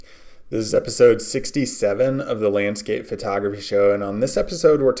This is episode 67 of the Landscape Photography Show. And on this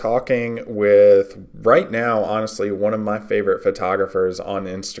episode, we're talking with, right now, honestly, one of my favorite photographers on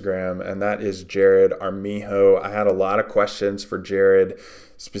Instagram, and that is Jerad Armijo. I had a lot of questions for Jerad,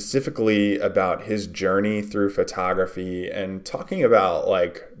 specifically about his journey through photography and talking about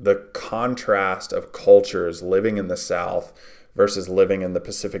like the contrast of cultures living in the South versus living in the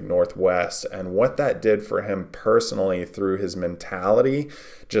Pacific Northwest, and what that did for him personally through his mentality,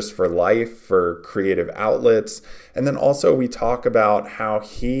 just for life, for creative outlets. And then also we talk about how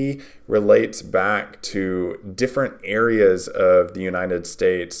he relates back to different areas of the United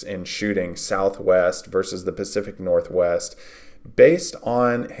States in shooting Southwest versus the Pacific Northwest, based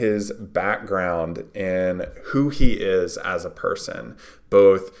on his background and who he is as a person,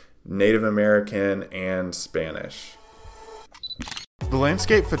 both Native American and Spanish. The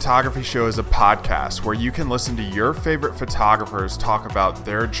Landscape Photography Show is a podcast where you can listen to your favorite photographers talk about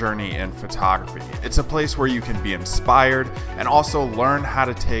their journey in photography. It's a place where you can be inspired and also learn how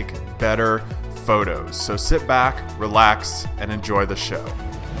to take better photos. So sit back, relax, and enjoy the show.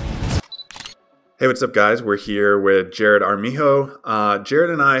 Hey, what's up, guys? We're here with Jerad Armijo.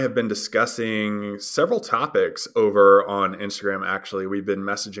 Jerad and I have been discussing several topics over on Instagram. Actually, we've been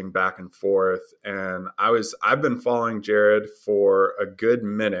messaging back and forth, and I've been following Jerad for a good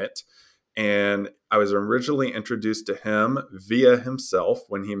minute, and I was originally introduced to him via himself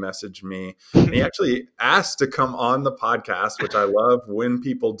when he messaged me, and he actually asked to come on the podcast, which I love when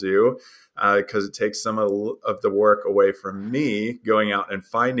people do. Because it takes some of the work away from me going out and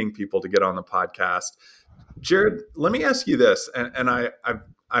finding people to get on the podcast. Jerad, let me ask you this, and I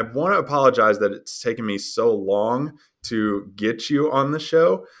want to apologize that it's taken me so long to get you on the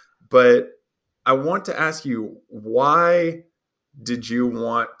show, but I want to ask you, why did you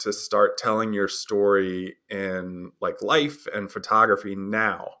want to start telling your story in like life and photography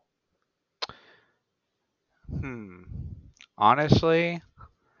now? Honestly,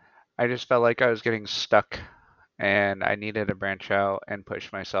 I just felt like I was getting stuck and I needed to branch out and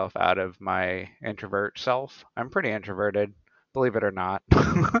push myself out of my introvert self. I'm pretty introverted, believe it or not.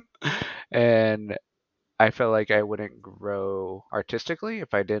 And I felt like I wouldn't grow artistically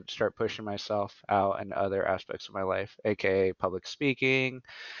if I didn't start pushing myself out in other aspects of my life, aka public speaking,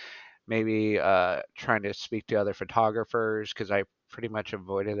 maybe trying to speak to other photographers, because I pretty much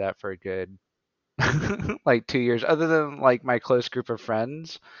avoided that for a good like 2 years, other than like my close group of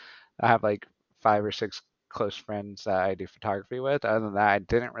friends. I have like 5 or 6 close friends that I do photography with. Other than that, I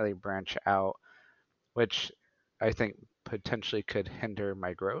didn't really branch out, which I think potentially could hinder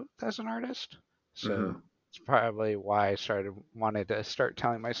my growth as an artist. So Mm-hmm. it's probably why I wanted to start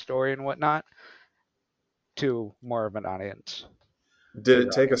telling my story and whatnot to more of an audience. Did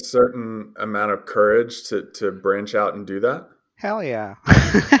it take a certain amount of courage to branch out and do that? Hell yeah.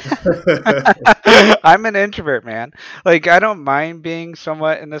 I'm an introvert, man. Like, I don't mind being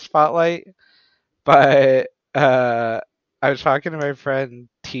somewhat in the spotlight, but I was talking to my friend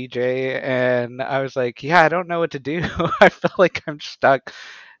TJ, and I was like, "Yeah, I don't know what to do. I feel like I'm stuck."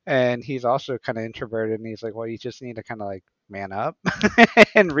 And he's also kind of introverted, and he's like, "Well, you just need to kind of like man up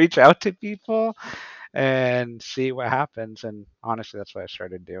and reach out to people and see what happens." And honestly, that's what I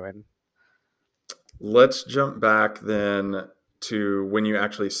started doing. Let's jump back then to when you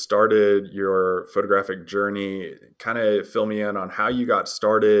actually started your photographic journey. Kind of fill me in on how you got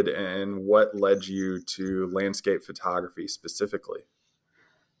started and what led you to landscape photography specifically.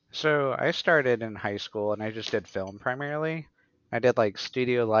 So I started in high school, and I just did film primarily. I did like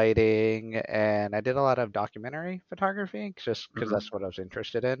studio lighting, and I did a lot of documentary photography just because Mm-hmm. that's what I was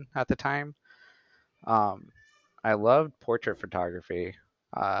interested in at the time. Um, I loved portrait photography.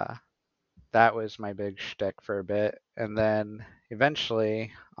 Uh, that was my big shtick for a bit, and then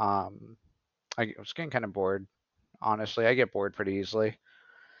eventually, I was getting kind of bored. Honestly, I get bored pretty easily,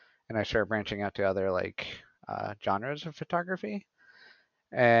 and I started branching out to other like genres of photography.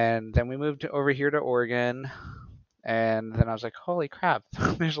 And then we moved over here to Oregon, and then I was like, holy crap,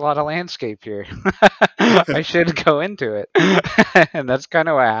 there's a lot of landscape here. I should go into it. And that's kind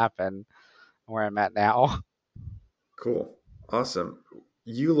of what happened where I'm at now. Cool. Awesome.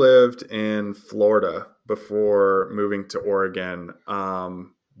 You lived in Florida before moving to Oregon.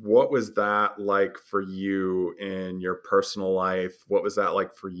 What was that like for you in your personal life? What was that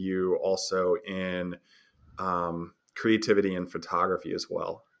like for you also in creativity and photography as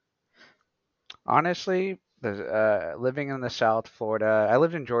well? Honestly, living in the South Florida, I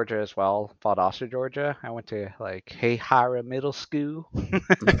lived in Georgia as well, Valdosta, Georgia. I went to like Hayhara Middle School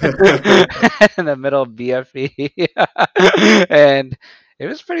in the middle of BFE, and it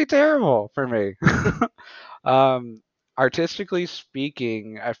was pretty terrible for me. um, artistically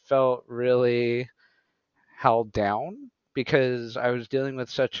speaking, I felt really held down because I was dealing with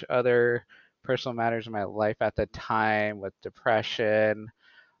such other personal matters in my life at the time with depression.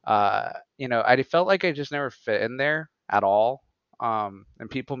 I felt like I just never fit in there at all. And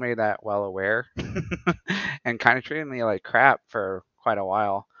people made that well aware and kind of treated me like crap for quite a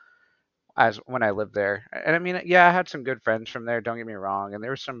while as when I lived there. And I mean, yeah, I had some good friends from there, don't get me wrong, and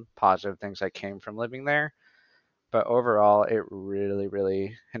there were some positive things that came from living there, but overall it really,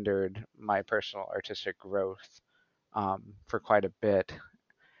 really hindered my personal artistic growth for quite a bit.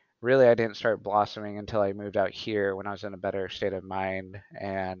 Really, I didn't start blossoming until I moved out here when I was in a better state of mind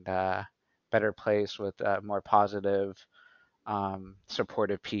and better place with more positive,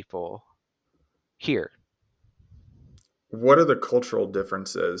 supportive people here. What are the cultural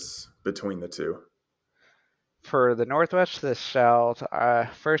differences between the two? For the Northwest to the South,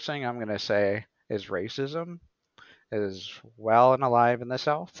 first thing I'm going to say is racism is well and alive in the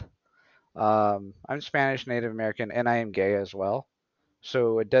South. I'm Spanish Native American and I am gay as well.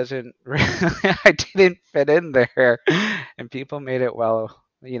 So it doesn't really, I didn't fit in there. And people made it well,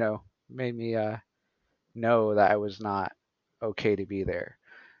 made me know that I was not okay to be there.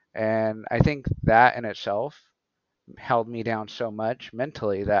 And I think that in itself held me down so much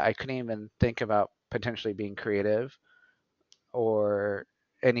mentally that I couldn't even think about potentially being creative or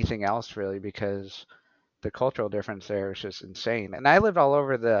anything else really because the cultural difference there is just insane. And I lived all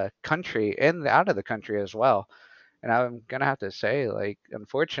over the country and out of the country as well. And I'm gonna have to say, like,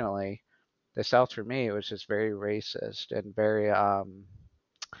 unfortunately, the South for me was just very racist and very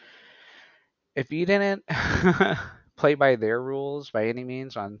if you didn't play by their rules by any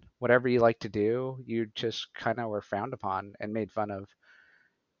means on whatever you like to do, you just kind of were frowned upon and made fun of.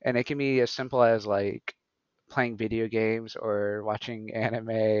 And it can be as simple as like playing video games or watching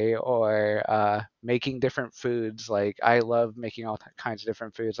anime or making different foods. Like I love making all kinds of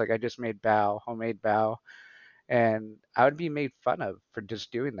different foods. Like I just made bao, homemade bao, and I would be made fun of for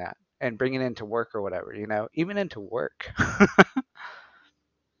just doing that and bringing it into work or whatever, even into work.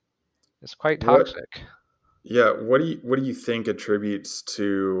 It's quite What toxic. Yeah, what do you think attributes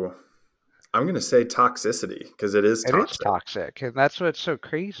to, I'm going to say, toxicity, because it is It is toxic. toxic, and that's what's so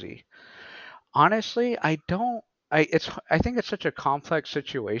crazy. Honestly, I don't. I think it's such a complex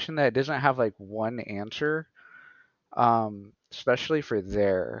situation that it doesn't have like one answer. Especially for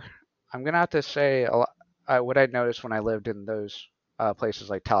there, I'm gonna have to say what I noticed when I lived in those places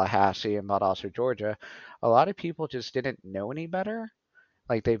like Tallahassee and Valdosta, Georgia. A lot of people just didn't know any better.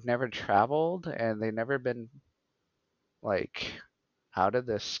 Like they've never traveled and they've never been like out of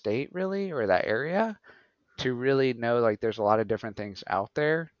the state really or that area to really know like there's a lot of different things out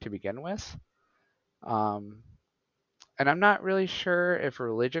there to begin with. Um, and I'm not really sure if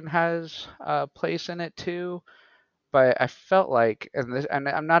religion has a place in it too, but I felt like, and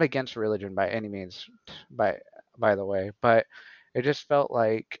I'm not against religion by any means, by by the way, but it just felt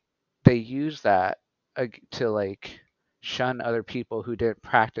like they use that to like shun other people who didn't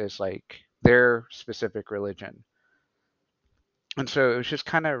practice like their specific religion. And so it was just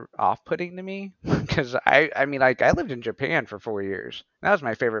kind of off-putting to me because I mean, like I lived in Japan for 4 years. That was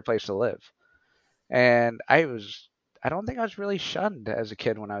my favorite place to live, and I don't think I was really shunned as a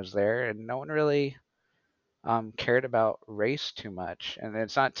kid when I was there, and no one really cared about race too much. And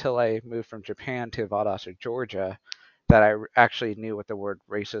it's not till I moved from Japan to Valdosta, Georgia, that I actually knew what the word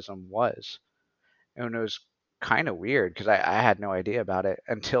racism was, and it was kind of weird because I had no idea about it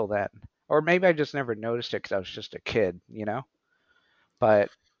until then, or maybe I just never noticed it because I was just a kid.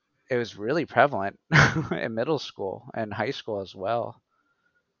 But it was really prevalent in middle school and high school as well.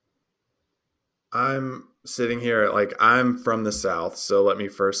 I'm sitting here, like, I'm from the South, so let me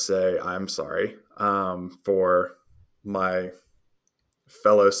first say I'm sorry for my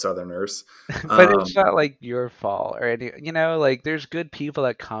fellow Southerners. But it's Um, not like your fault or like there's good people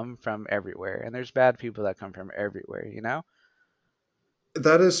that come from everywhere and there's bad people that come from everywhere.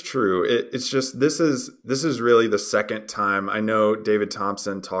 That is true. It's just, this is really the second time. I know David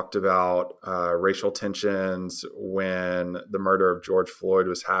Thompson talked about racial tensions when the murder of George Floyd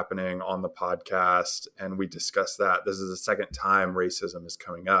was happening on the podcast, and we discussed that. This is the second time racism is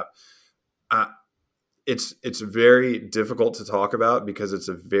coming up. Uh, it's very difficult to talk about because it's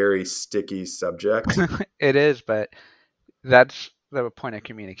a very sticky subject. It is, but that's the point of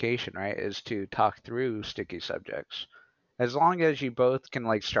communication, right? Is to talk through sticky subjects. As long as you both can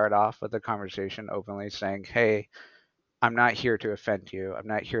like start off with a conversation openly saying, "Hey, I'm not here to offend you. I'm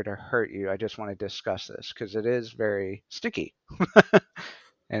not here to hurt you. I just want to discuss this because it is very sticky."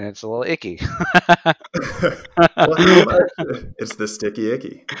 and it's a little icky. Well, how much? It's the sticky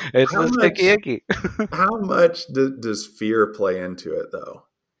icky. It's How the sticky much? icky. How much does fear play into it, though?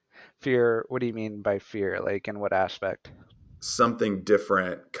 Fear, what do you mean by fear? Like, in what aspect? Something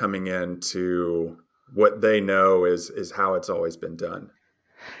different coming into what they know is how it's always been done.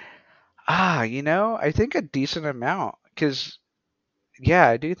 I think a decent amount. Because, yeah,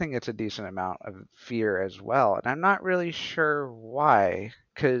 I do think it's a decent amount of fear as well. And I'm not really sure why.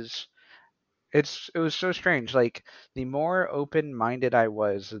 Because it was so strange. Like, the more open-minded I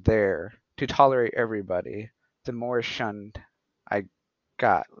was there to tolerate everybody, the more shunned I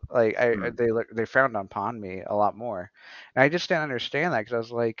got. Like, Hmm. they frowned upon me a lot more, and I just didn't understand that because I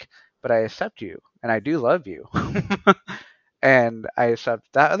was like, but I accept you, and I do love you, and I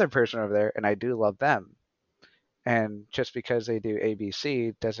accept that other person over there, and I do love them. And just because they do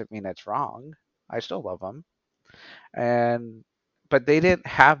ABC doesn't mean it's wrong. I still love them, and but they didn't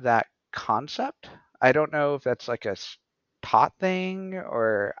have that concept. I don't know if that's like a taught thing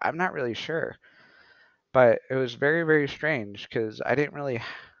or I'm not really sure. But it was very, very strange because I didn't really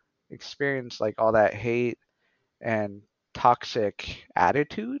experience like all that hate and toxic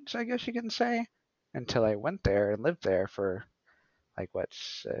attitudes, I guess you can say, until I went there and lived there for like what,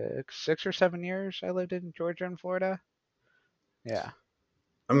 6 or 7 years. I lived in Georgia and Florida. Yeah.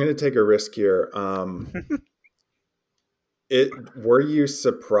 I'm going to take a risk here. It were you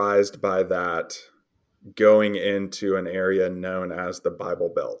surprised by that going into an area known as the Bible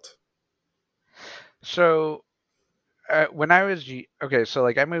Belt? So when I was okay, so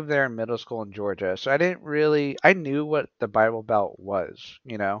like I moved there in middle school in Georgia, so I knew what the Bible Belt was,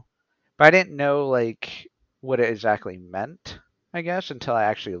 but I didn't know like what it exactly meant, I guess, until I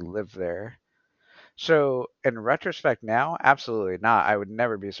actually lived there. So in retrospect now, absolutely not. I would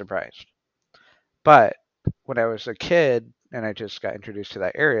never be surprised. But when I was a kid and I just got introduced to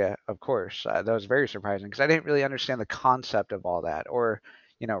that area, of course, that was very surprising because I didn't really understand the concept of all that or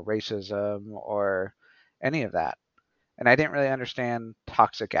racism or any of that. And I didn't really understand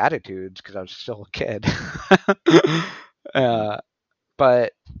toxic attitudes because I was still a kid. Hmm. uh,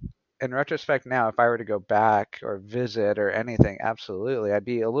 but in retrospect now, if I were to go back or visit or anything, absolutely, I'd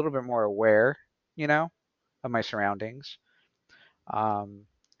be a little bit more aware, you know, of my surroundings. Um,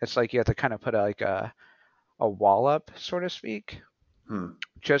 it's like you have to kind of put a wall up, so to speak, Hmm.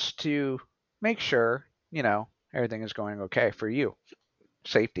 just to make sure, everything is going okay for you.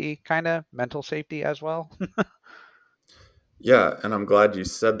 Safety, kind of mental safety as well. Yeah, and I'm glad you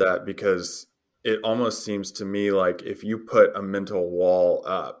said that because it almost seems to me like if you put a mental wall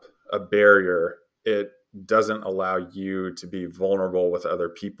up, a barrier, it doesn't allow you to be vulnerable with other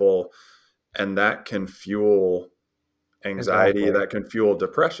people. And that can fuel anxiety, Exactly. that can fuel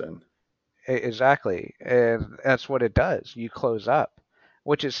depression. Exactly. And that's what it does. You close up,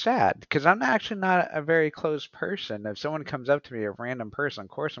 which is sad because I'm actually not a very closed person. If someone comes up to me, a random person, of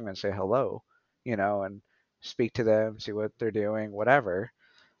course I'm going to say hello, and speak to them, see what they're doing, whatever.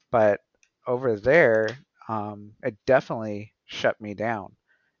 But over there, it definitely shut me down.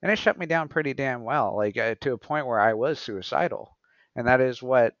 And it shut me down pretty damn well, like to a point where I was suicidal. And that is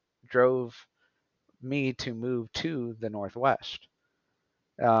what drove me to move to the Northwest,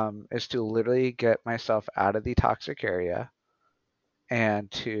 is to literally get myself out of the toxic area and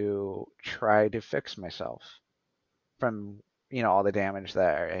to try to fix myself from all the damage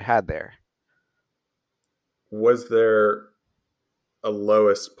that I had there. Was there a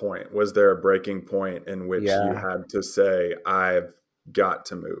lowest point? Was there a breaking point in which you Yeah. had to say, I've got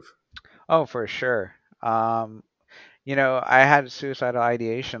to move? Oh, for sure. I had suicidal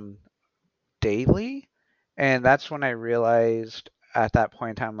ideation daily, and that's when I realized at that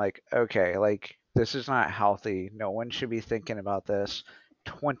point in time, like, okay, like this is not healthy. No one should be thinking about this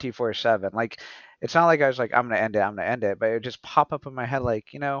 24/7. Like, it's not like I was like, I'm gonna end it, but it would just pop up in my head, like,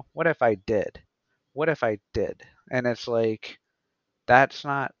 what if I did? What if I did? And it's like, that's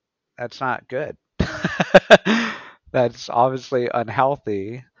not that's not good. That's obviously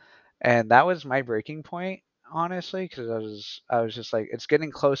unhealthy, and that was my breaking point, honestly, because I was just like, it's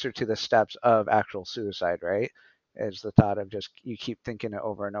getting closer to the steps of actual suicide, right? Is the thought of just you keep thinking it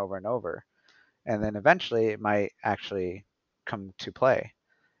over and over and over, and then eventually it might actually come to play.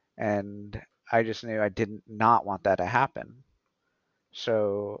 And I just knew I did not want that to happen.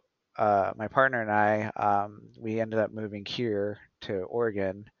 So my partner and we ended up moving here to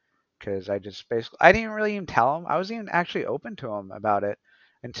Oregon because I didn't really even tell him. I wasn't even actually open to him about it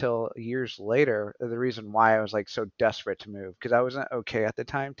until years later. The reason why I was like so desperate to move because I wasn't okay at the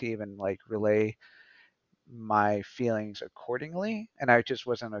time to even like relay my feelings accordingly, and I just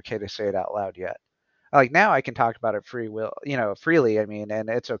wasn't okay to say it out loud yet. Like now I can talk about it freely. I mean, and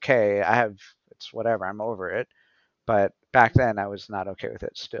it's okay. It's whatever. I'm over it. But back then I was not okay with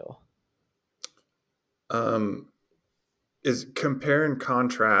it still. Um, is compare and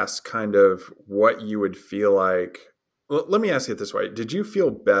contrast kind of what you would feel like? Well, let me ask it this way: did you feel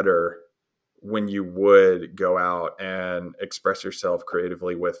better when you would go out and express yourself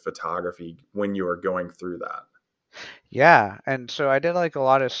creatively with photography when you were going through that? Yeah, and so I did like a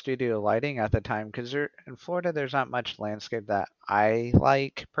lot of studio lighting at the time because in Florida there's not much landscape that I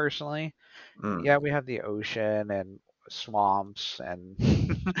like personally. Mm. Yeah, we have the ocean and swamps and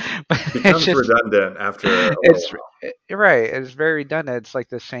but it's Becomes just redundant after a little it's while. right, it's very redundant. It's like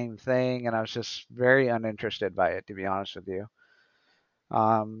the same thing and I was just very uninterested by it to be honest with you.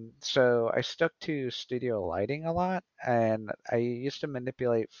 So I stuck to studio lighting a lot, and I used to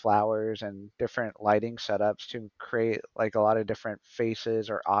manipulate flowers and different lighting setups to create like a lot of different faces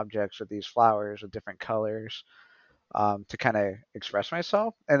or objects with these flowers with different colors, to kind of express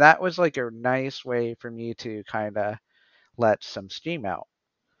myself. And that was like a nice way for me to kind of let some steam out.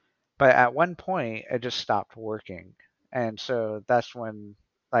 But at one point, it just stopped working. And so that's when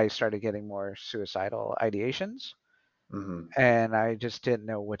I started getting more suicidal ideations Hmm. and I just didn't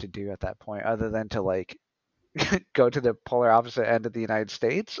know what to do at that point other than to like go to the polar opposite end of the United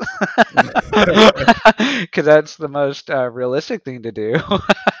States because that's the most realistic thing to do.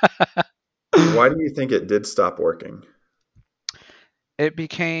 Why do you think it did stop working?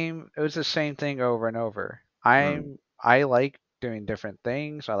 It was the same thing over and over. Mm. I like doing different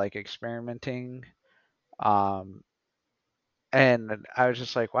things. I like experimenting. Um, and I was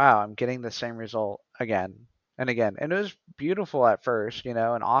just like, wow, I'm getting the same result again and again. And it was beautiful at first, and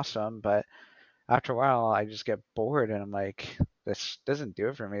awesome, but after a while, I just get bored and I'm like, this doesn't do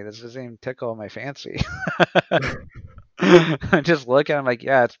it for me. This doesn't even tickle my fancy. I just look at it, I'm like,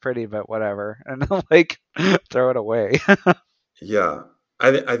 yeah, it's pretty, but whatever. And I'm like, throw it away. Yeah.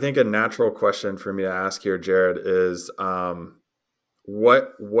 I think a natural question for me to ask here, Jared, is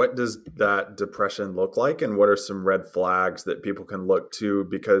what does that depression look like, and what are some red flags that people can look to?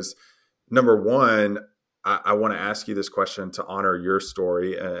 Because number one, I want to ask you this question to honor your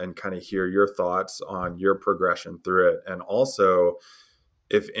story and kind of hear your thoughts on your progression through it, and also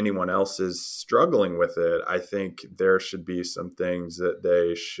if anyone else is struggling with it, I think there should be some things that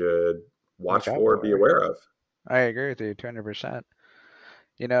they should watch Look out for, be for. aware of. I agree with you 200%.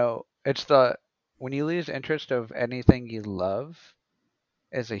 It's when you lose interest of anything you love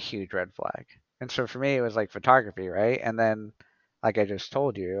is a huge red flag. And so for me, it was like photography, right? And then, like I just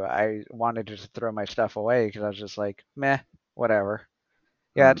told you, I wanted to just throw my stuff away because I was just like, meh, whatever.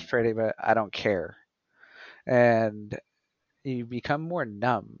 Yeah, it's Hmm. pretty, but I don't care. And you become more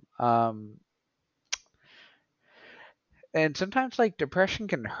numb. And sometimes like depression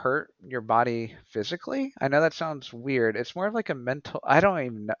can hurt your body physically. I know that sounds weird. It's more of like a mental. I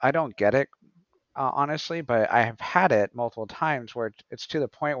don't get it honestly, but I have had it multiple times where it's to the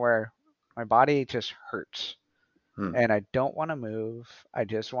point where my body just hurts Hmm. and I don't want to move. I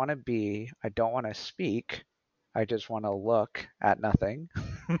just want to be. I don't want to speak. I just want to look at nothing.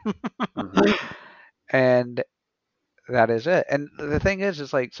 Hmm. And that is it. And the thing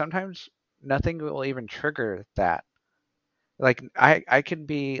is like sometimes nothing will even trigger that. Like I can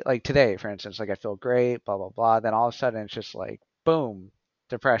be like today, for instance, like I feel great, blah blah blah. Then all of a sudden it's just like boom,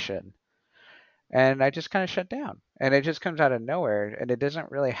 depression, and I just kind of shut down, and it just comes out of nowhere, and it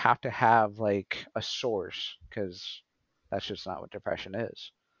doesn't really have to have like a source because that's just not what depression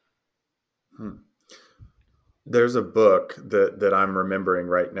is. Hmm. There's a book that I'm remembering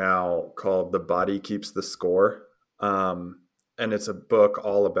right now called "The Body Keeps the Score," and it's a book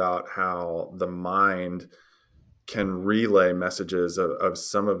all about how the mind can relay messages of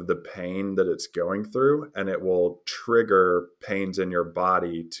some of the pain that it's going through, and it will trigger pains in your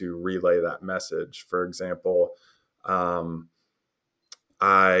body to relay that message. For example, um,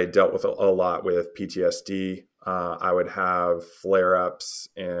 I dealt with a lot with PTSD. I would have flare ups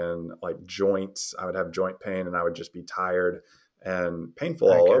in like joints. I would have joint pain and I would just be tired and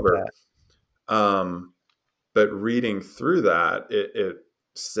painful I all get over. that. Um, but reading through that, it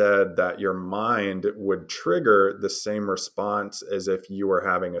said that your mind would trigger the same response as if you were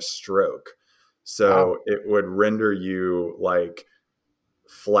having a stroke. Wow. So it would render you like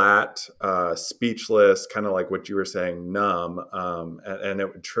flat, speechless, kind of like what you were saying, numb, and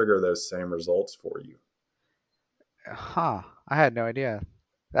it would trigger those same results for you. Huh. I had no idea.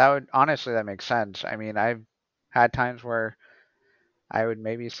 That would honestly that makes sense. I mean, I've had times where I would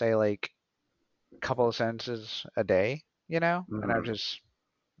maybe say like a couple of sentences a day, and I'm Hmm. just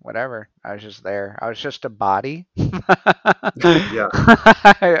whatever. I was just there. I was just a body. Yeah.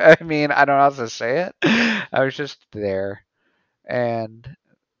 I mean, I don't know how to say it. I was just there, and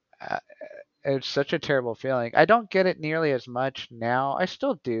uh, it's such a terrible feeling. I don't get it nearly as much now. I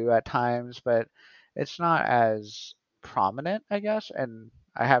still do at times, but it's not as prominent, I guess. And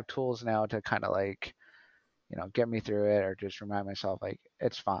I have tools now to kind of like, get me through it or just remind myself like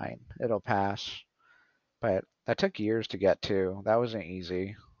it's fine. It'll pass. But that took years to get to. That wasn't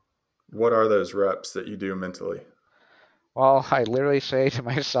easy. What are those reps that you do mentally? Well, I literally say to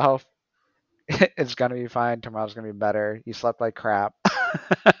myself, it's gonna be fine. Tomorrow's gonna be better. You slept like crap.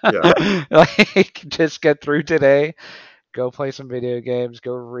 Yeah. Like, just get through today. Go play some video games.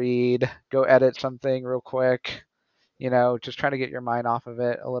 Go read. Go edit something real quick. Just try to get your mind off of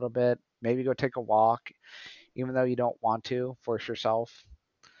it a little bit. Maybe go take a walk, even though you don't want to. Force yourself.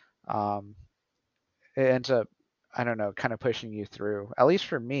 Um, it ends up, I don't know, kind of pushing you through. At least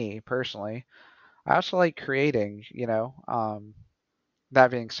for me personally. I also like creating. That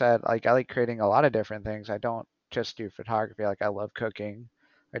being said, like I like creating a lot of different things. I don't just do photography. Like I love cooking.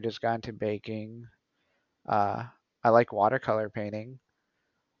 I just got into baking. Uh, I like watercolor painting.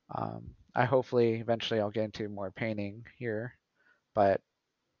 I hopefully eventually I'll get into more painting here, but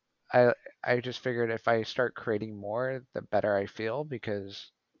I I just figured if I start creating more, the better I feel because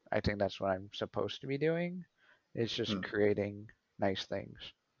I think that's what I'm supposed to be doing. Is just Hmm. creating nice things.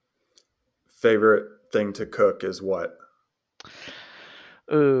 Favorite thing to cook is what?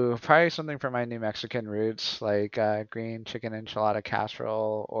 Ooh, probably something from my New Mexican roots, like green chicken enchilada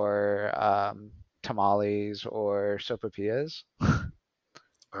casserole or tamales or sopapillas.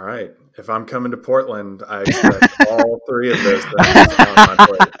 All right. If I'm coming to Portland, I expect all three of those things on my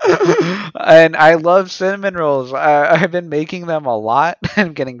plate. And I love cinnamon rolls. I've been making them a lot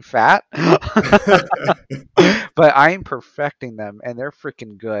and getting fat, but I'm perfecting them, and they're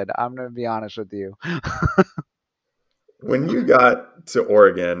freaking good. I'm gonna be honest with you. When you got to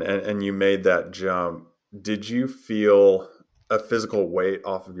Oregon and you made that jump, did you feel a physical weight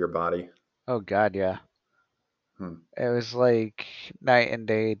off of your body? Oh God, yeah. Hmm. It was like night and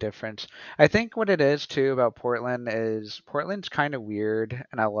day difference. I think what it is too about Portland is Portland's kind of weird,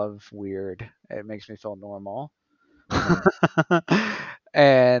 and I love weird. It makes me feel normal. Hmm.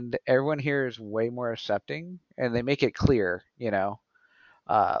 And everyone here is way more accepting, and they make it clear,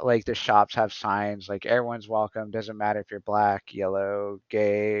 like the shops have signs like everyone's welcome, doesn't matter if you're black, yellow,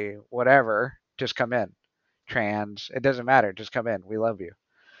 gay, whatever, just come in. Trans, it doesn't matter, just come in. We love you.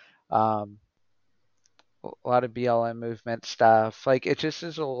 Um, a lot of BLM movement stuff. Like it just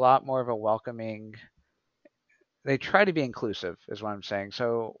is a lot more of a welcoming. They try to be inclusive, is what I'm saying.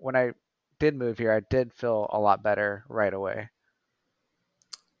 So when I did move here, I did feel a lot better right away.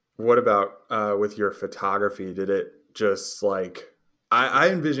 What about with your photography? Did it just like I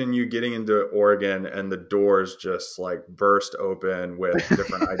envision you getting into Oregon and the doors just like burst open with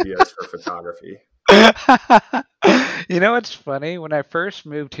different ideas for photography? You know what's funny? When I first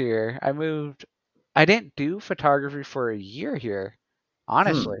moved here, I didn't do photography for a year here, Hmm.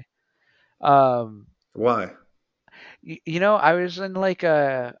 honestly. Um, Why? I was in like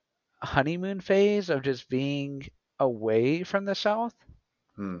a honeymoon phase of just being away from the South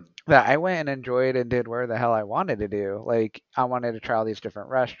Hmm. that I went and enjoyed and did where the hell I wanted to do. Like I wanted to try all these different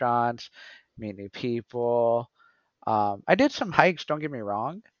restaurants, meet new people. I did some hikes, don't get me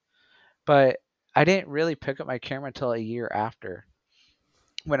wrong, but I didn't really pick up my camera until a year after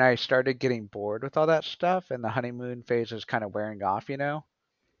when I started getting bored with all that stuff and the honeymoon phase was kind of wearing off.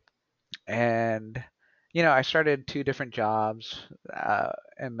 And I started two different jobs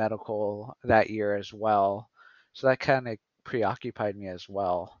in medical that year as well, so that kind of preoccupied me as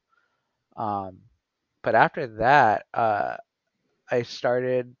well. Um, but after that, I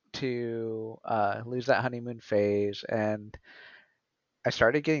started to lose that honeymoon phase, and I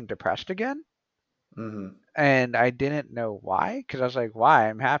started getting depressed again. Hmm. And I didn't know why, because I was like, why?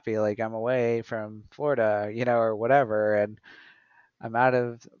 I'm happy, like I'm away from Florida, or whatever, and I'm out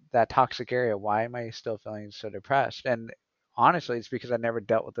of that toxic area. Why am I still feeling so depressed? And honestly, it's because I never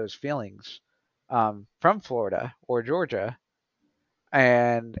dealt with those feelings from Florida or Georgia,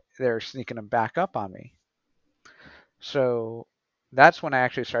 and they're sneaking them back up on me. So that's when I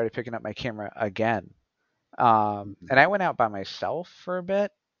actually started picking up my camera again. And I went out by myself for a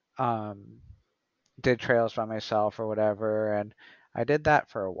bit, um, did trails by myself or whatever, and I did that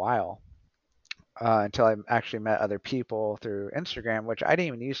for a while. Until I actually met other people through Instagram, which I didn't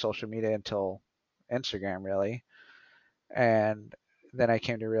even use social media until Instagram really. And then I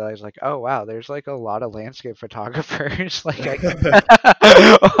came to realize like, oh wow, there's like a lot of landscape photographers. Like I can,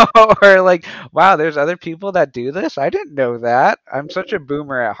 or like, wow, there's other people that do this. I didn't know that. I'm such a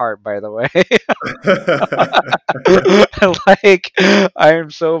boomer at heart, by the way. Like I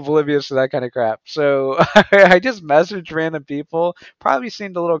am so oblivious to that kind of crap. So I just messaged random people. Probably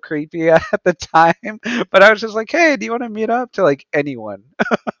seemed a little creepy at the time, but I was just like, "Hey, do you want to meet up?" To like anyone.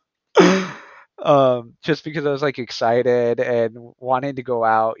 Just because I was like excited and wanting to go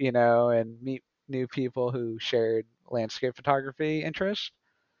out, and meet new people who shared landscape photography interests.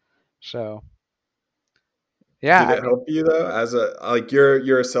 So yeah, Did I it mean, help you though? As a like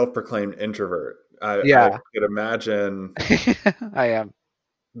you're a self-proclaimed introvert. I yeah, could imagine I am.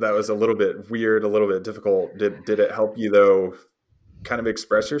 that was a little bit weird, a little bit difficult. Did it help you though kind of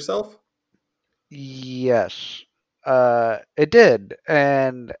express yourself? Yes, it did,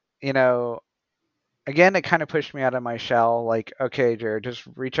 and you know, again, it kind of pushed me out of my shell. Like, okay, Jared, just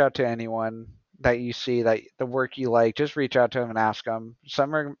reach out to anyone that you see that the work you like. Just reach out to them and ask them.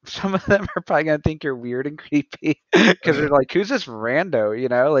 Some of them are probably gonna think you're weird and creepy because they're like, "Who's this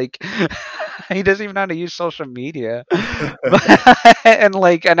rando?" Like he doesn't even know how to use social media. But,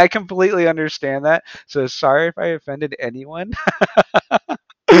 and I completely understand that. So sorry if I offended anyone,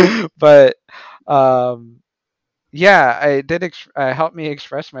 but um yeah, I did help me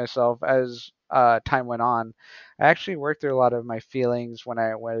express myself as time went on. I actually worked through a lot of my feelings when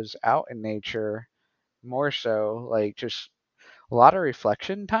I was out in nature, more so like just a lot of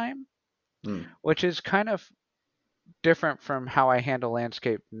reflection time, Hmm. which is kind of different from how I handle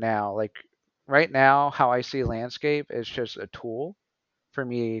landscape now. Like right now, how I see landscape is just a tool for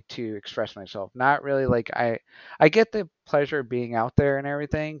me to express myself. Not really like I get the pleasure of being out there and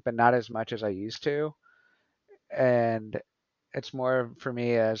everything, but not as much as I used to. And it's more for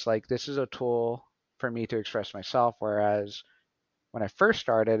me as like this is a tool for me to express myself, whereas when I first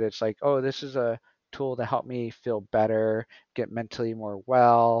started it's like, oh, this is a tool to help me feel better, get mentally more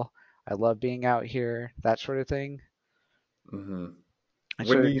well, I love being out here, that sort of thing. Hmm. And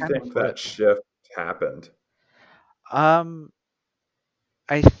When so do it you kind of think that flipped. shift happened? um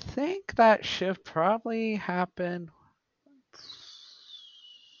I think that shift probably happened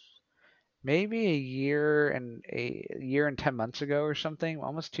maybe a year and 10 months ago or something,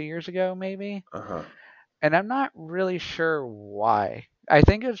 almost 2 years ago maybe. Uh-huh. And I'm not really sure why. I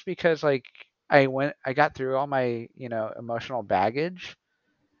think it's because like I got through all my, emotional baggage,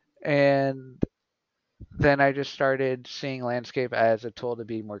 and then I just started seeing landscape as a tool to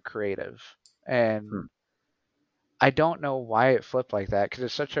be more creative. Hmm. And I don't know why it flipped like that because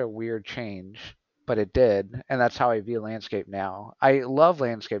it's such a weird change, but it did, and that's how I view landscape now. I love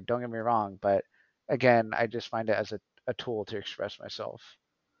landscape, don't get me wrong, but again, I just find it as a tool to express myself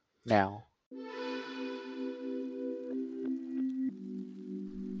now.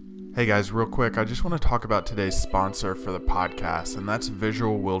 Hey guys, real quick, I just want to talk about today's sponsor for the podcast, and that's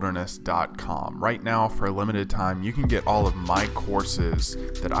visualwilderness.com. Right now, for a limited time, you can get all of my courses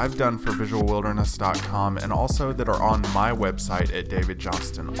that I've done for visualwilderness.com and also that are on my website at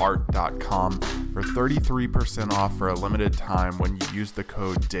davidjohnstonart.com for 33% off for a limited time when you use the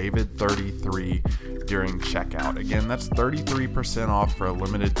code DAVID33 during checkout. Again, that's 33% off for a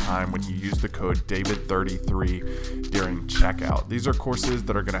limited time when you use the code DAVID33 during checkout. These are courses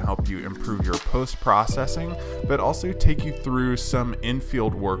that are going to help you improve your post-processing, but also take you through some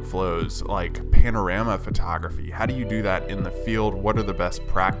in-field workflows like panorama photography. How do you do that in the field? What are the best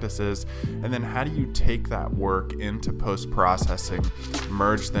practices? And then how do you take that work into post-processing,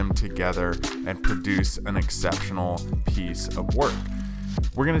 merge them together, and produce an exceptional piece of work?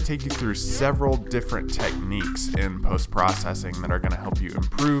 We're going to take you through several different techniques in post-processing that are going to help you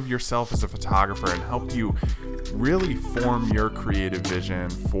improve yourself as a photographer and help you really form your creative vision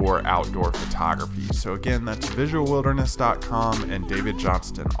for outdoor photography. So again, that's visualwilderness.com and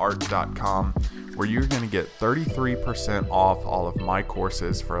davidjohnstonart.com, where you're going to get 33% off all of my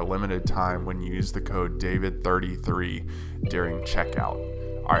courses for a limited time when you use the code DAVID33 during checkout.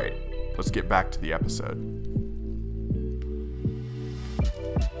 All right, let's get back to the episode.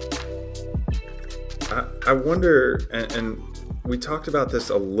 I wonder, and we talked about this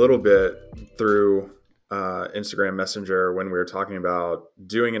a little bit through Instagram Messenger when we were talking about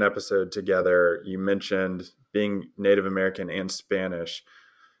doing an episode together. You mentioned being Native American and Spanish.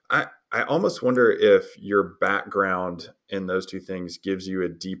 I almost wonder if your background in those two things gives you a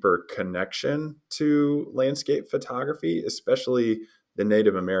deeper connection to landscape photography, especially the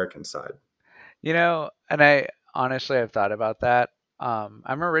Native American side. And I honestly have thought about that. I'm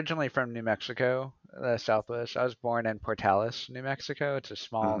originally from New Mexico, the Southwest. I was born in Portales, New Mexico. It's a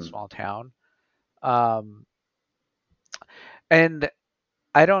small, Hmm. small town. Um, and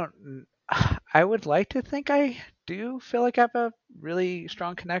I don't. I would like to think I do feel like I have a really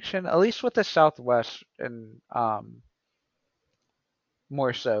strong connection, at least with the Southwest, and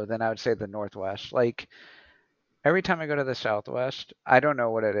more so than I would say the Northwest. Like every time I go to the Southwest, I don't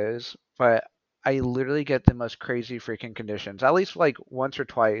know what it is, but I literally get the most crazy freaking conditions. At least like once or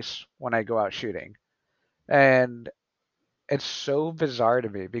twice when I go out shooting, and it's so bizarre to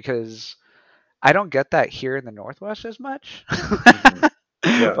me because I don't get that here in the Northwest as much. Hmm.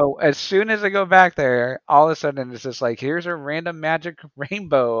 Yeah. But as soon as I go back there, all of a sudden it's just like, here's a random magic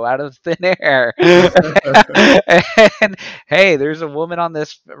rainbow out of thin air. And hey, there's a woman on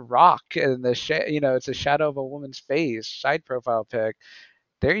this rock, and it's a shadow of a woman's face, side profile pic.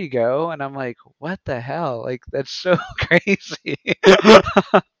 There you go. And I'm like, what the hell? Like, that's so crazy.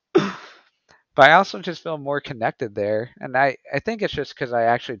 But I also just feel more connected there. And I think it's just because I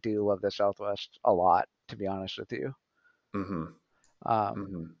actually do love the Southwest a lot, to be honest with you. Hmm. Um,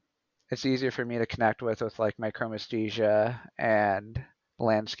 Hmm. it's easier for me to connect with like my chromesthesia and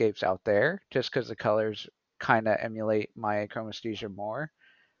landscapes out there, just because the colors kind of emulate my chromesthesia more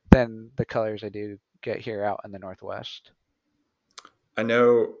than the colors I do get here out in the Northwest. I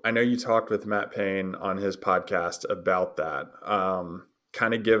know you talked with Matt Payne on his podcast about that.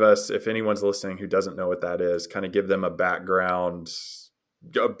 Kind of give us, if anyone's listening who doesn't know what that is, kind of give them a background,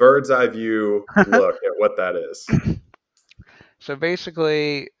 a bird's eye view look at what that is. So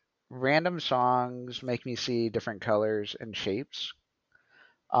basically, random songs make me see different colors and shapes.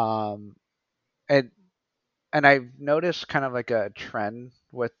 Um, and and I've noticed kind of like a trend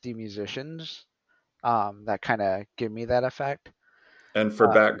with the musicians that kind of give me that effect. And for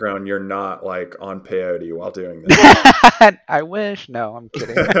Uh, background, you're not like on peyote while doing this. I wish. No, I'm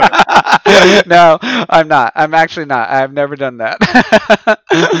kidding. No, I'm not. I'm actually not. I've never done that.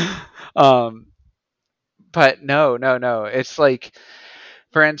 um, but no, no, no. It's like,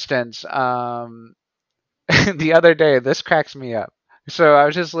 for instance, the other day, this cracks me up. So I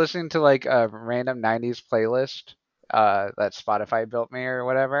was just listening to like a random '90s playlist that Spotify built me or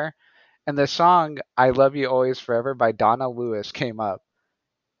whatever, and the song "I Love You Always Forever" by Donna Lewis came up.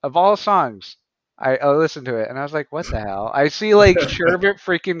 Of all songs, I listened to it and I was like, what the hell? I see like sherbet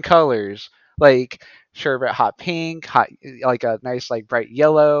freaking colors, like sherbet hot pink, hot like a nice like bright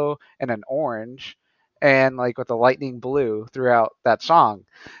yellow and an orange, and like with a lightning blue throughout that song.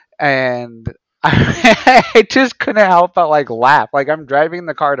 And I just couldn't help but like laugh. Like I'm driving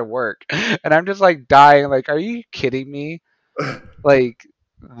the car to work and I'm just like dying. Like, are you kidding me? Like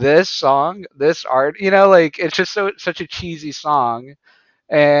this song, this art, like it's just such a cheesy song,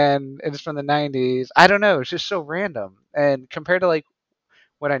 and it's from the 90s. I don't know, it's just so random. And compared to like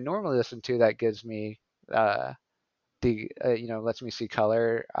what I normally listen to that gives me uh the lets me see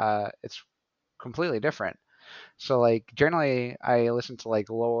color, it's completely different. So like generally I listen to like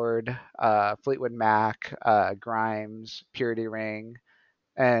Lord, Fleetwood Mac, Grimes, Purity Ring,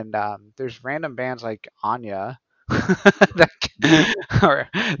 and there's random bands like Anya that or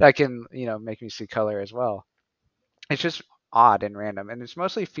that can make me see color as well. It's just odd and random, and it's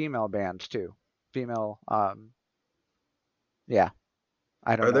mostly female bands too. Female, yeah,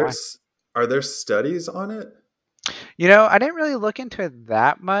 I don't Are know there why. s- are there studies on it? I didn't really look into it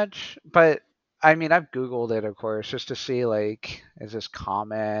that much, but I mean, I've Googled it, of course, just to see like, is this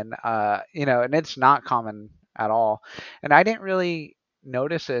common? And it's not common at all. And I didn't really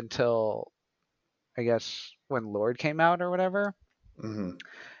notice it until I guess when Lord came out or whatever, Hmm.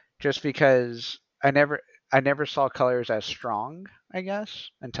 just because I never saw colors as strong, I guess,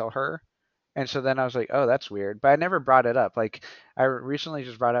 until her. And so then I was like, oh, that's weird. But I never brought it up. Like, I recently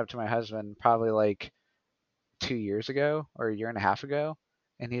just brought it up to my husband, probably like 2 years ago or a year and a half ago.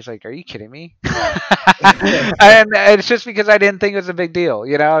 And he's like, are you kidding me? And it's just because I didn't think it was a big deal.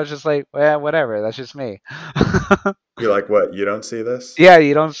 I was just like, well, whatever. That's just me. You're like, what? You don't see this? Yeah,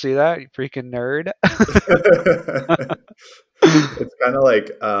 you don't see that, you freaking nerd. It's kind of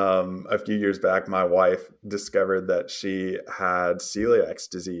like a few years back, my wife discovered that she had celiac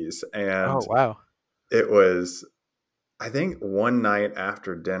disease. Oh, And wow. it was, I think one night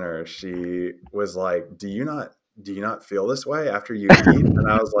after dinner, she was like, do you not feel this way after you eat? And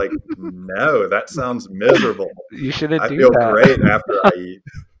I was like, no, that sounds miserable. You shouldn't I do feel great that. after I eat.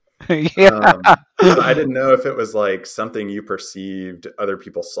 Yeah. But I didn't know if it was like something you perceived other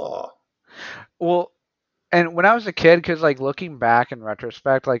people saw. Well, and when I was a kid, because like looking back in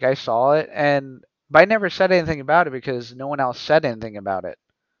retrospect, like I saw it, but I never said anything about it because no one else said anything about it,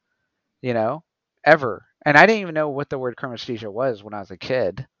 you know, ever. And I didn't even know what the word chromesthesia was when I was a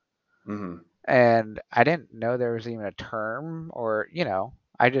kid, Hmm. and I didn't know there was even a term, or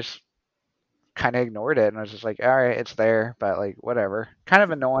I just kind of ignored it and I was just like, all right, it's there, but like whatever. Kind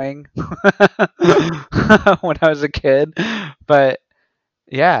of annoying when I was a kid, but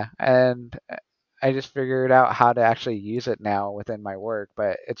yeah, and I just figured out how to actually use it now within my work,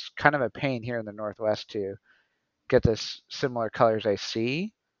 but it's kind of a pain here in the Northwest to get this similar colors I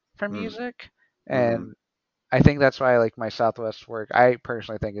see from Mm, music. hmm. And I think that's why like my Southwest work, I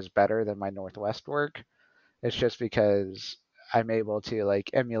personally think is better than my Northwest work. It's just because I'm able to like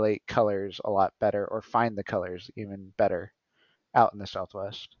emulate colors a lot better or find the colors even better out in the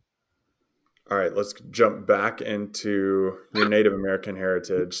Southwest. All right, let's jump back into your Native American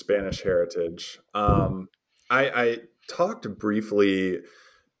heritage, Spanish heritage. I talked briefly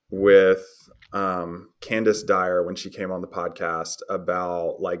with Candace Dyer when she came on the podcast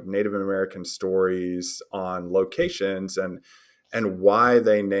about like Native American stories on locations and why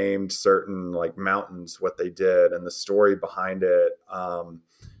they named certain like mountains what they did and the story behind it.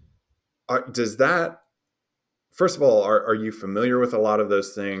 Does that First of all, are you familiar with a lot of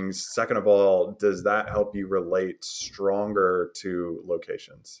those things? Second of all, does that help you relate stronger to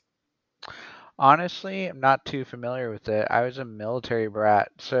locations? Honestly, I'm not too familiar with it. I was a military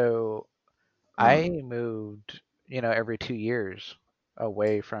brat, so I Hmm. moved, every 2 years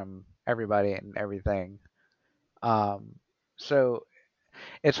away from everybody and everything. Um, so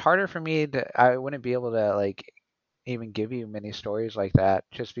it's harder for me I wouldn't be able to like even give you many stories like that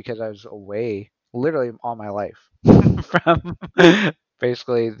just because I was away literally all my life from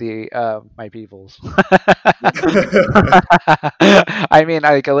basically the my peoples. I mean,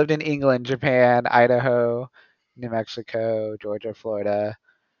 like I lived in England, Japan, Idaho, New Mexico, Georgia, Florida,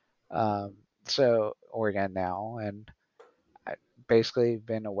 um, so Oregon now, and I basically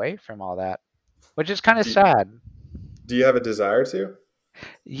been away from all that, which is kind of do, sad. do you have a desire to?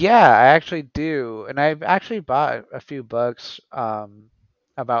 Yeah, I actually do, and I've actually bought a few books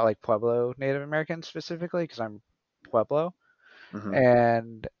about like Pueblo Native Americans specifically because I'm Pueblo, Hmm.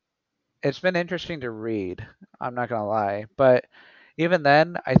 and it's been interesting to read. I'm not gonna lie, but even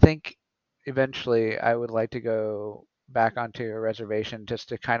then, I think eventually I would like to go back onto a reservation just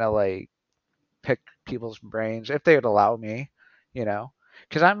to kind of like pick people's brains if they would allow me, you know,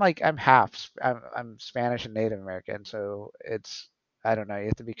 because I'm I'm Spanish and Native American, so it's I don't know. You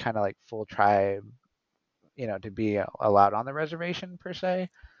have to be kind of like full tribe, to be allowed on the reservation per se.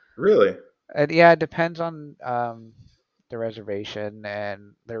 Really? And yeah, it depends on the reservation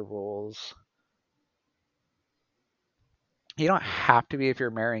and their rules. You don't have to be if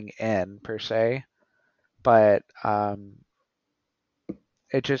you're marrying in per se, but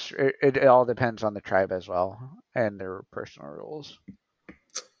it all depends on the tribe as well and their personal rules.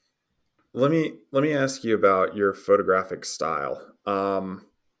 Let me ask you about your photographic style.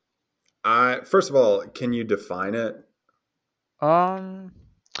 I First of all, can you define it? Um,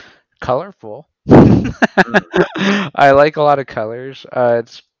 Colorful. Mm, I like a lot of colors.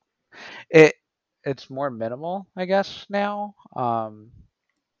 It it's more minimal, I guess now.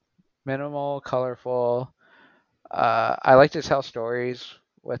 Minimal, colorful. I like to tell stories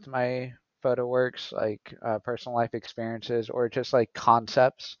with my photo works, like personal life experiences or just like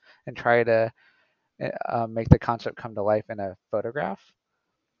concepts, and try to make the concept come to life in a photograph.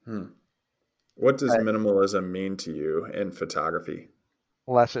 hmm. What does But minimalism mean to you in photography?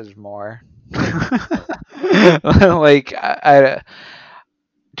 less is more. Like I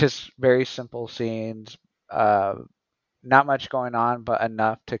just very simple scenes. Uh, Not much going on, but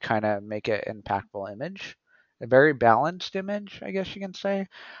enough to kind of make it impactful image. A very balanced image, I guess you can say.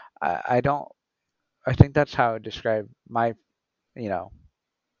 I don't. I think that's how I would describe my, you know,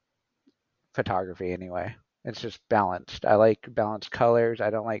 photography anyway. It's just balanced. I like balanced colors. I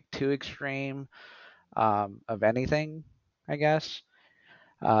don't like too extreme of anything, I guess.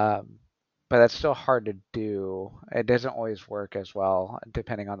 Um, but that's still hard to do. It doesn't always work as well,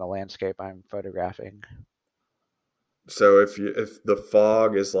 depending on the landscape I'm photographing. So if the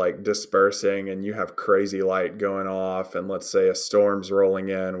fog is like dispersing and you have crazy light going off and let's say a storm's rolling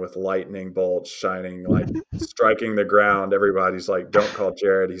in with lightning bolts shining like striking the ground, everybody's like, don't call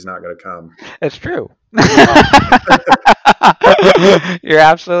Jared, he's not going to come. It's true. You're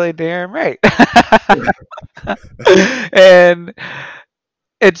absolutely damn right. And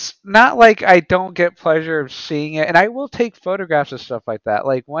it's not like I don't get pleasure of seeing it, and I will take photographs of stuff like that.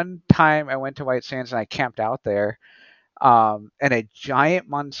 Like one time I went to White Sands and I camped out there, and a giant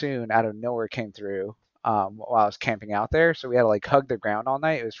monsoon out of nowhere came through while I was camping out there. So we had to like hug the ground all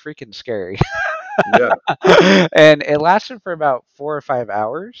night. It was freaking scary. Yeah. And it lasted for about 4 or 5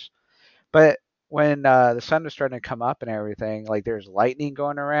 hours. But when the sun was starting to come up and everything, like there's lightning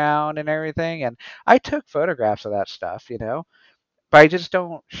going around and everything, and I took photographs of that stuff. but I just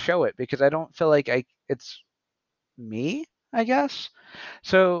don't show it because I don't feel like it's me, I guess.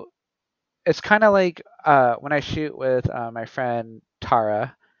 So it's kind of like when I shoot with my friend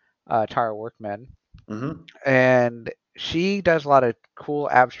Tara, Tara Workman, Mm-hmm. and she does a lot of cool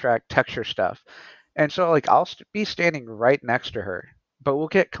abstract texture stuff. And so like I'll be standing right next to her, but we'll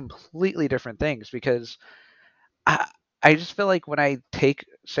get completely different things because I, I just feel like when I take,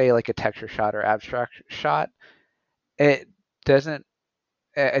 say, like a texture shot or abstract shot, it doesn't,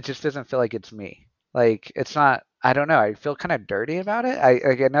 it just doesn't feel like it's me. Like it's not. I don't know. I feel kind of dirty about it. I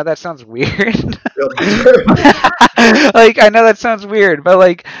know that sounds weird. Feel dirty. Like I know that sounds weird, but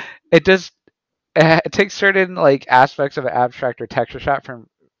like it does. It takes certain like aspects of an abstract or texture shot from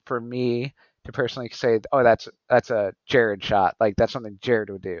for me to personally say, oh, that's a Jerad shot. Like that's something Jerad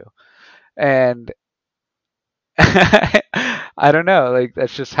would do, and I don't know. Like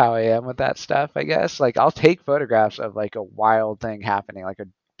that's just how I am with that stuff, I guess. Like I'll take photographs of like a wild thing happening, like a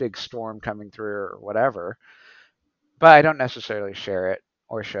big storm coming through or whatever, but I don't necessarily share it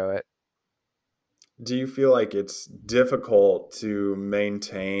or show it. Do you feel like it's difficult to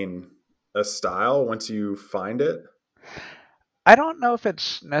maintain a style once you find it? I don't know if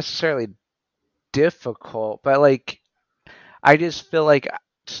it's necessarily difficult, but like I just feel like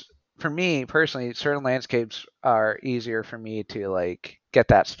for me personally, certain landscapes are easier for me to like get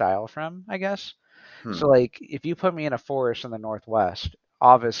that style from, I guess. So Hmm. like if you put me in a forest in the Northwest,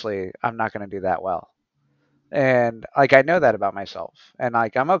 obviously I'm not going to do that well. And like I know that about myself. And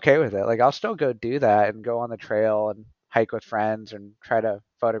like I'm okay with it. Like I'll still go do that and go on the trail and hike with friends and try to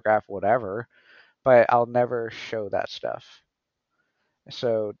photograph whatever, but I'll never show that stuff.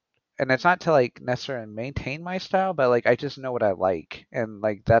 So and it's not to like necessarily maintain my style, but like I just know what I like and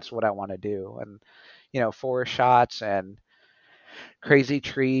like that's what I want to do. And forest shots and crazy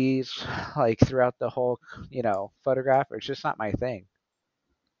trees like throughout the whole, photograph, it's just not my thing.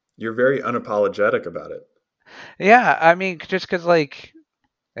 You're very unapologetic about it. Yeah, I mean just cuz like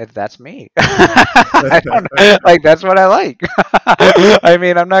that's me. I don't know. Like that's what I like. I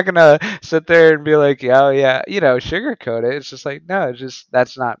mean, I'm not gonna sit there and be like, yeah, oh, yeah, sugarcoat it. It's just like, no, it's just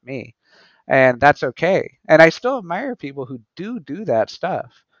that's not me, and that's okay. And I still admire people who do that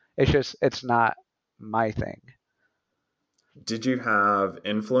stuff. It's just it's not my thing. Did you have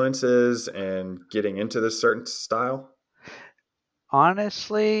influences in getting into this certain style?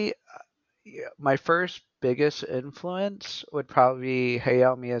 Honestly, yeah, my first biggest influence would probably be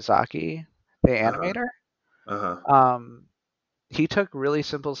Hayao Miyazaki, the Uh-huh. animator. Uh-huh. Um, he took really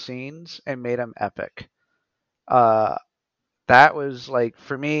simple scenes and made them epic. Uh, that was like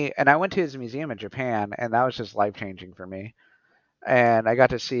for me, and I went to his museum in Japan, and that was just life changing for me. And I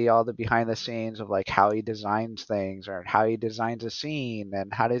got to see all the behind the scenes of like how he designs things or how he designs a scene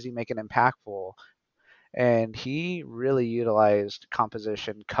and how does he make it impactful. And he really utilized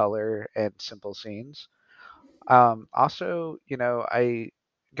composition, color, and simple scenes. Also, I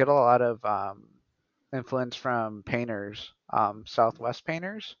get a lot of influence from painters, Southwest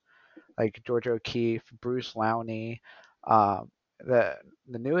painters like George O'Keeffe, Bruce Lowney. Um, the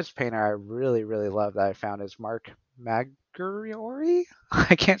the newest painter I really really love that I found is Mark Maggiore.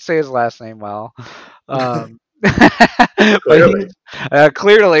 I can't say his last name well, um, but Clearly. he's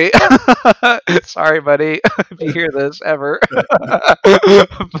clearly. Sorry, buddy, if you hear this ever.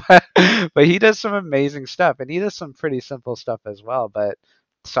 but, but he does some amazing stuff, and he does some pretty simple stuff as well, but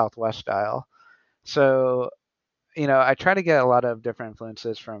Southwest style. So I try to get a lot of different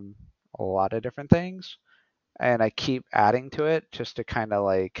influences from a lot of different things, and I keep adding to it just to kind of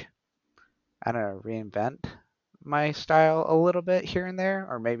like, I don't know, reinvent my style a little bit here and there,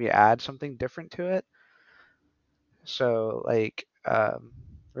 or maybe add something different to it. So, like,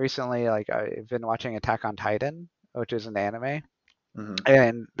 recently, like, I've been watching Attack on Titan, which is an anime, Hmm.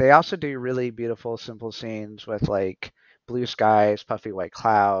 and they also do really beautiful, simple scenes with like blue skies, puffy white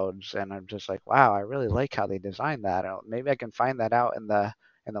clouds, and I'm just like, wow, I really like how they designed that. Maybe I can find that out in the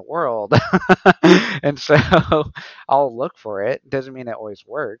world. And so I'll look for it. Doesn't mean it always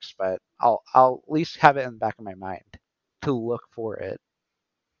works, but I'll at least have it in the back of my mind to look for it.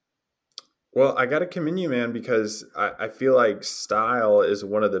 Well, I got to commend you, man, because I feel like style is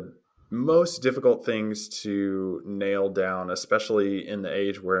one of the most difficult things to nail down, especially in the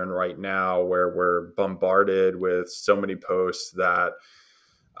age we're in right now, where we're bombarded with so many posts that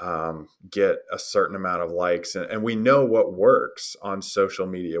get a certain amount of likes, and we know what works on social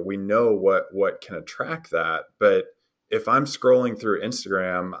media. We know what can attract that, but if I'm scrolling through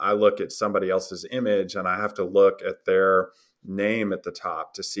Instagram, I look at somebody else's image and I have to look at their name at the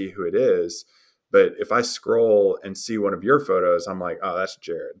top to see who it is. But if I scroll and see one of your photos, I'm like, oh, that's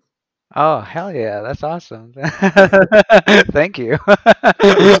Jerad. Oh, hell yeah. That's awesome. Thank you.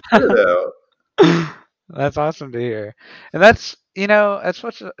 It's true though. That's awesome to hear. And that's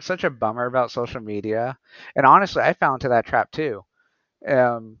such a bummer about social media. And honestly, I fell into that trap too.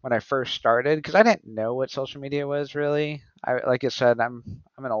 When I first started, because I didn't know what social media was really. Like I said, I'm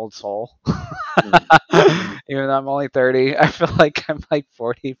an old soul. Mm. Mhm. Even though I'm only 30, I feel like I'm like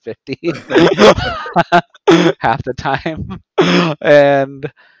 40, 50 half the time.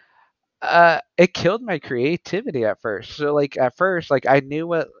 And it killed my creativity at first. So like at first, like I knew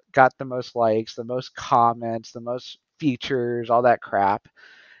what got the most likes, the most comments, the most features, all that crap.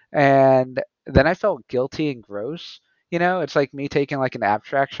 And then I felt guilty and gross. It's like me taking like an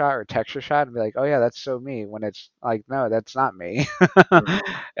abstract shot or a texture shot and be like, oh yeah, that's so me. When it's like, no, that's not me. Mhm.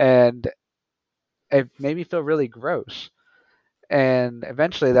 And it made me feel really gross. And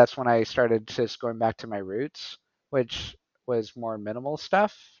eventually that's when I started just going back to my roots, which was more minimal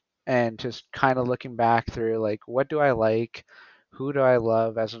stuff and just kind of looking back through like what do I like, who do I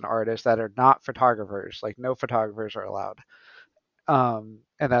love as an artist that are not photographers, like no photographers are allowed.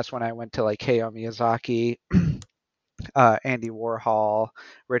 And that's when I went to like Hayao Miyazaki, Andy Warhol,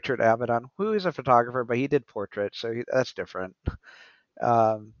 Richard Avedon, who is a photographer, but he did portraits, so that's different.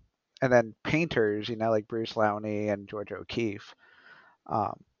 Um, and then painters, like Bruce Lowney and George O'Keeffe,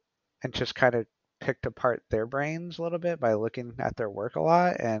 um, and just kind of picked apart their brains a little bit by looking at their work a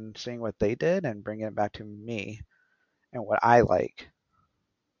lot and seeing what they did and bringing it back to me and what I like.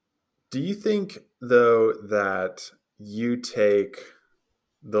 Do you think though that you take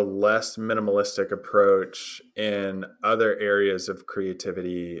the less minimalistic approach in other areas of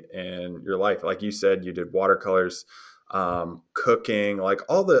creativity in your life? Like you said, you did watercolors, cooking, like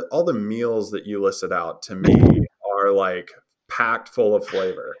all the meals that you listed out to me are like packed full of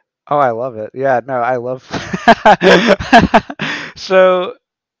flavor. Oh, I love it. Yeah, no, I love. So,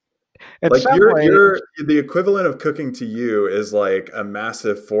 in Like some you're ways, you're the equivalent of cooking to you is like a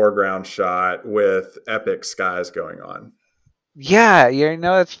massive foreground shot with epic skies going on. yeah,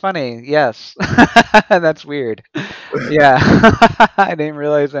 it's funny. Yes, that's weird. Yeah, I didn't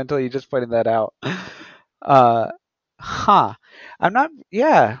realize that until you just pointed that out. Uh, huh. I'm not.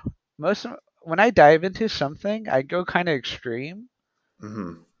 Yeah, when I dive into something, I go kind of extreme,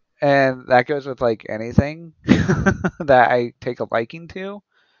 Hmm. and that goes with like anything that I take a liking to.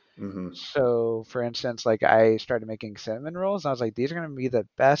 Hmm. So, for instance, like I started making cinnamon rolls, and I was like, these are gonna be the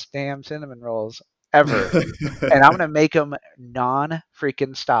best damn cinnamon rolls ever, and I'm gonna make them non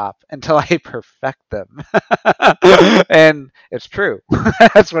freaking stop until I perfect them. And it's true.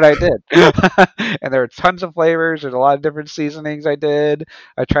 That's what I did. And there are tons of flavors. There's a lot of different seasonings I did.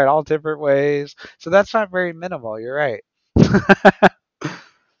 I tried all different ways. So that's not very minimal. You're right.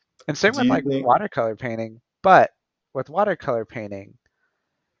 And same Do with you like think watercolor painting. But with watercolor painting,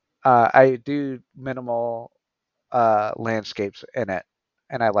 I do minimal landscapes in it,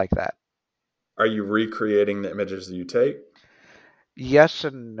 and I like that. are you recreating the images that you take? Yes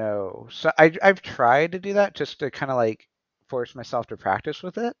and no. So I've tried to do that just to kind of like force myself to practice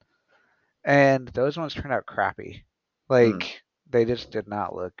with it, and those ones turned out crappy. Mm. Like they just did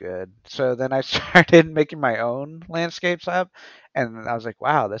not look good. So then I started making my own landscapes up, and I was like,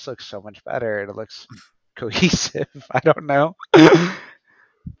 wow, this looks so much better. It looks cohesive. I don't know.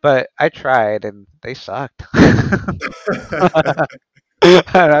 But I tried and they sucked. And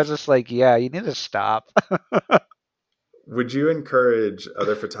I was just like, yeah, you need to stop. Would you encourage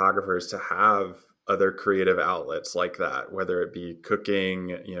other photographers to have other creative outlets like that, whether it be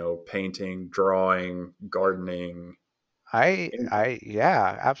cooking, painting, drawing, gardening?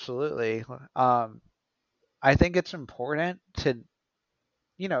 Yeah, absolutely. Um, I think it's important to,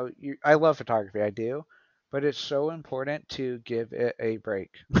 I love photography, I do, but it's so important to give it a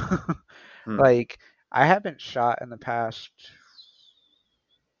break. Hmm. Like, I haven't shot in the past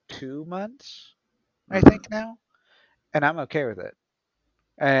 2 months, I think Hmm. now, and I'm okay with it.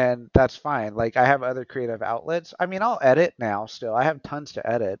 And that's fine. Like, I have other creative outlets. I mean, I'll edit now still. I have tons to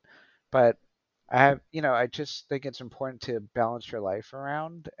edit, but I just think it's important to balance your life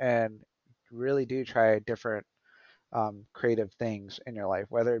around and really do try different creative things in your life,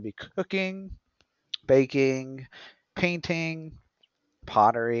 whether it be cooking, baking, painting,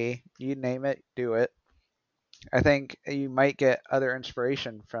 pottery, you name it, do it. I think you might get other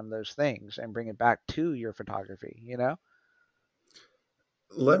inspiration from those things and bring it back to your photography.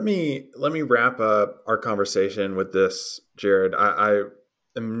 Let me wrap up our conversation with this, Jared. I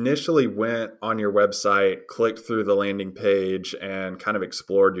initially went on your website, clicked through the landing page, and kind of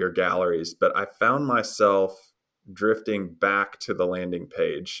explored your galleries, but I found myself drifting back to the landing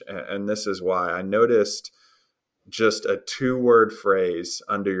page, and this is why I noticed just a 2-word phrase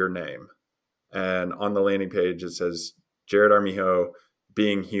under your name. And on the landing page, it says Jerad Armijo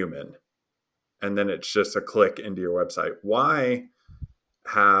being human. And then it's just a click into your website. Why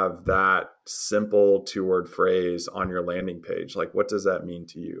have that simple 2-word phrase on your landing page? Like, what does that mean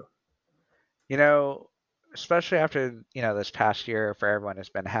to you? You know, especially after, this past year for everyone has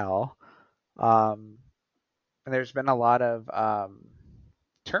been hell. Um, and there's been a lot of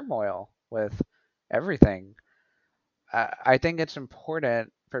turmoil with everything. I think it's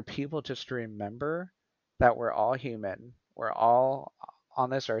important for people just to remember that we're all human. We're all on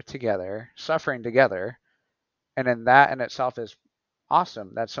this earth together, suffering together. And then that in itself is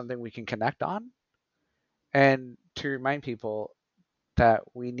awesome. That's something we can connect on. And to remind people that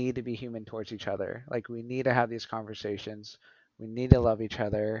we need to be human towards each other. Like, we need to have these conversations. We need to love each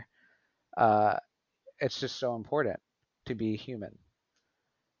other. Uh, it's just so important to be human.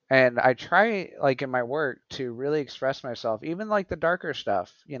 And I try, like, in my work to really express myself, even like the darker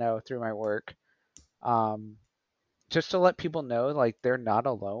stuff, through my work, um, just to let people know, like, they're not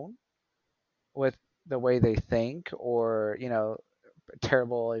alone with the way they think, or, a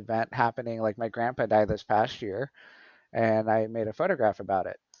terrible event happening. Like, my grandpa died this past year, and I made a photograph about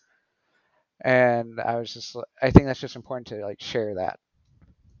it. And I think that's just important to, like, share that.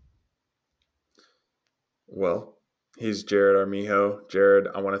 Well, he's Jerad Armijo. Jerad,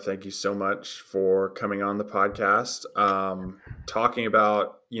 I want to thank you so much for coming on the podcast, talking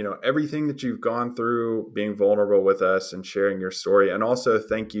about, everything that you've gone through, being vulnerable with us and sharing your story. And also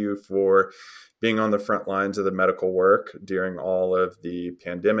thank you for being on the front lines of the medical work during all of the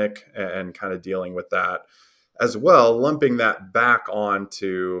pandemic and kind of dealing with that as well, lumping that back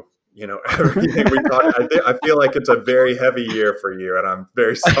onto everything we talked. I feel like it's a very heavy year for you, and I'm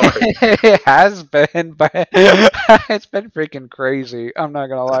very sorry. It has been, but it's been freaking crazy. I'm not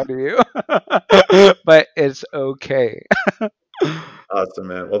gonna lie to you, but it's okay. Awesome,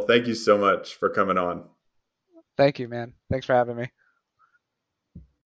 man. Well, thank you so much for coming on. Thank you, man. Thanks for having me.